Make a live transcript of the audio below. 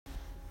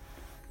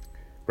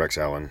Rex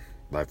Allen,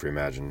 Life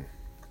Reimagined,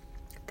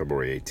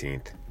 February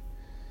 18th,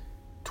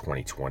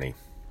 2020.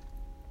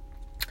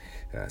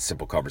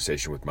 Simple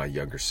conversation with my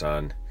younger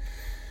son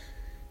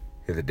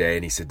the other day,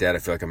 and he said, "Dad, I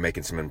feel like I'm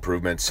making some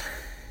improvements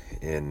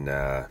in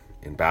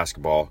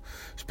basketball,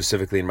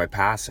 specifically in my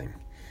passing."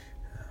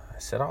 I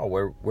said, "Oh,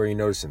 where are you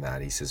noticing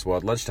that?" He says, "Well,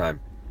 at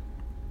lunchtime,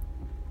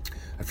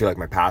 I feel like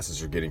my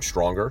passes are getting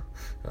stronger.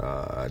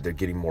 They're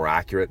getting more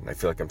accurate, and I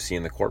feel like I'm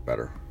seeing the court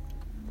better."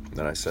 And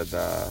then I said,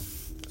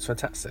 "It's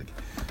fantastic.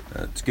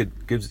 It's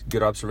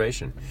good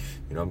observation.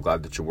 I'm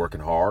glad that you're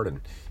working hard." And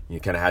you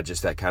kind of had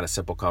just that kind of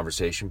simple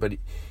conversation. But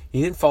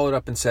he then followed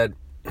up and said,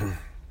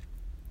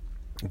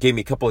 gave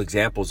me a couple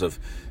examples of,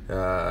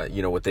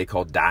 what they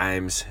call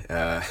dimes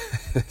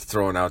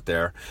thrown out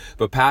there,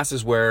 but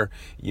passes where,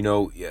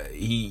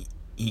 he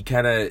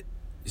kind of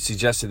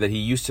suggested that he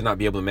used to not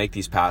be able to make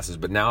these passes,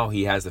 but now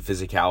he has the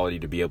physicality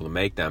to be able to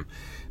make them,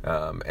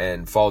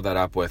 and followed that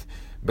up with,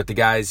 but the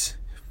guys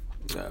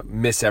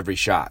miss every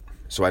shot,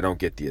 so I don't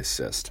get the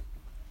assist.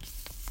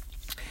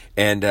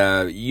 And,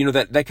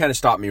 that kind of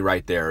stopped me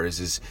right there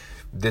is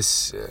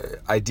this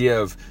idea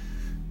of,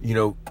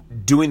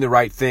 doing the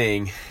right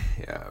thing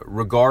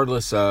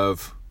regardless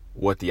of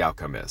what the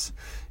outcome is.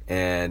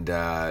 And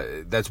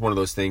that's one of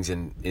those things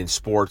in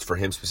sports, for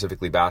him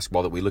specifically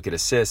basketball, that we look at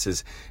assists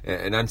as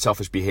an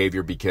unselfish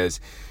behavior because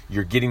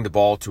you're getting the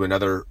ball to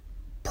another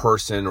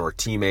person or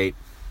teammate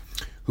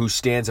who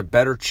stands a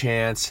better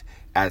chance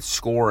at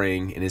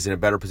scoring and is in a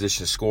better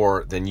position to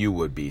score than you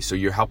would be. So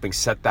you're helping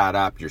set that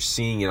up, you're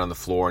seeing it on the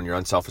floor, and you're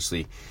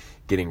unselfishly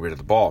getting rid of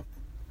the ball.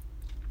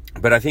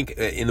 But I think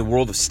in the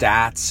world of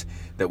stats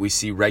that we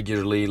see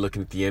regularly,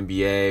 looking at the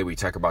NBA, we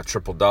talk about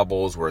triple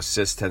doubles, where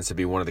assists tends to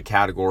be one of the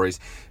categories.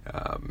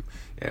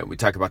 And we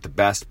talk about the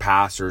best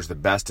passers, the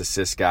best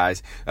assist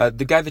guys.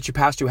 The guy that you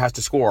pass to has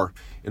to score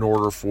in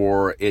order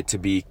for it to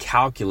be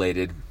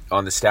calculated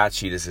on the stat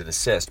sheet as an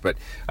assist. But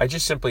I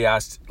just simply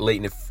asked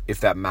Leighton if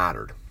that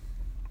mattered.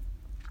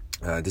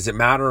 Does it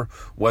matter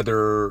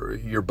whether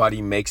your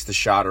buddy makes the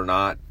shot or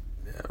not,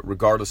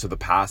 regardless of the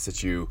pass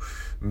that you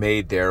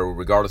made there,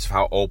 regardless of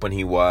how open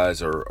he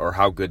was or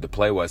how good the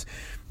play was?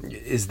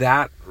 Is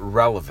that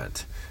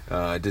relevant?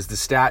 Does the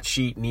stat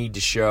sheet need to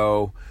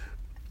show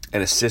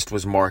an assist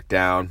was marked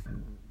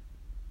down?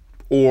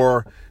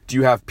 Or do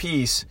you have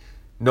peace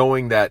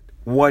knowing that,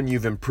 1,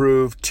 you've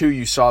improved, 2,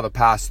 you saw the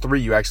pass,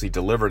 3, you actually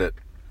delivered it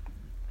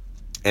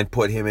and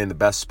put him in the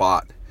best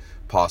spot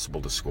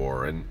possible to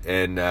score?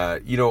 And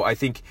I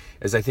think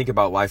as I think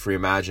about Life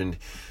Reimagined,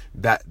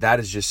 that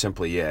is just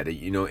simply it.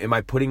 Am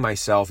I putting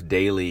myself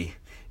daily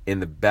in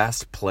the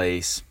best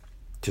place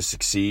to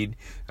succeed?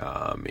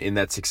 In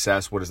that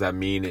success, what does that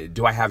mean?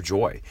 Do I have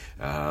joy?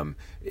 Am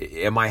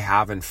I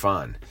having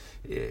fun?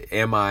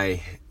 Am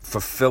I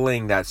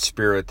fulfilling that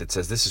spirit that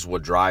says this is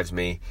what drives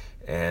me,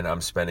 and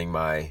I'm spending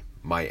my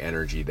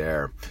energy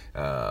there?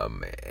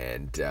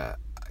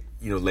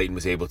 Leighton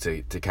was able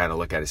to kind of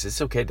look at it and say,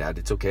 "It's okay, Dad.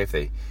 It's okay if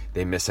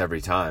they miss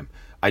every time.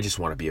 I just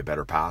want to be a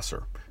better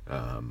passer.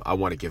 I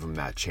want to give them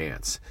that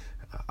chance.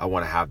 I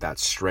want to have that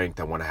strength.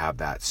 I want to have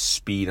that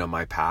speed on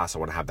my pass. I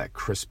want to have that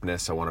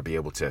crispness. I want to be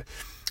able to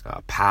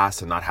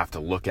pass and not have to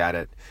look at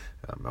it.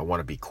 I want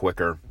to be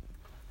quicker.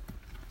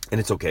 And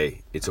it's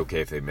okay. It's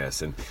okay if they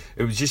miss." And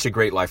it was just a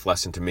great life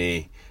lesson to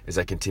me as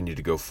I continue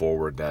to go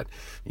forward, that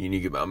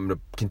I'm going to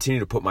continue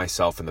to put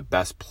myself in the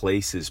best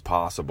places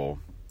possible,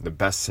 the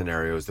best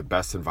scenarios, the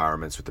best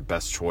environments with the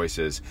best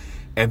choices,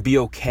 and be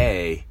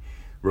okay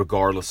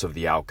regardless of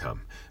the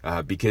outcome.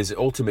 Because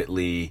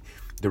ultimately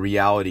the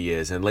reality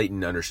is, and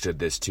Leighton understood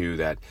this too,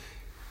 that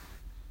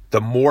the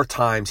more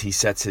times he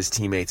sets his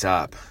teammates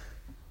up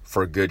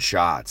for good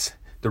shots,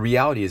 the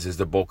reality is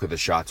the bulk of the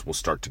shots will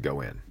start to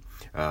go in.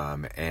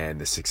 And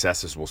the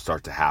successes will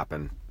start to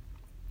happen.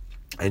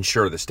 And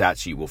sure, the stat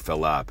sheet will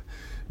fill up,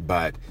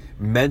 but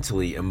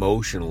mentally,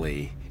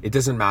 emotionally, it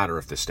doesn't matter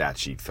if the stat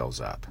sheet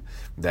fills up.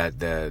 That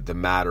the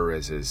matter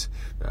is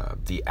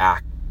the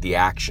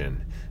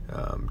action,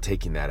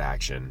 taking that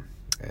action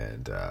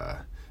and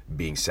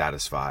being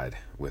satisfied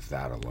with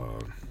that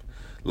alone.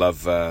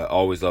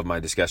 Always love my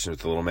discussions with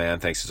the little man.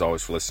 Thanks as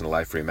always for listening to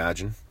Life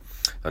Reimagined.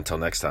 Until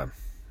next time,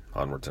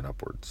 onwards and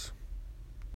upwards.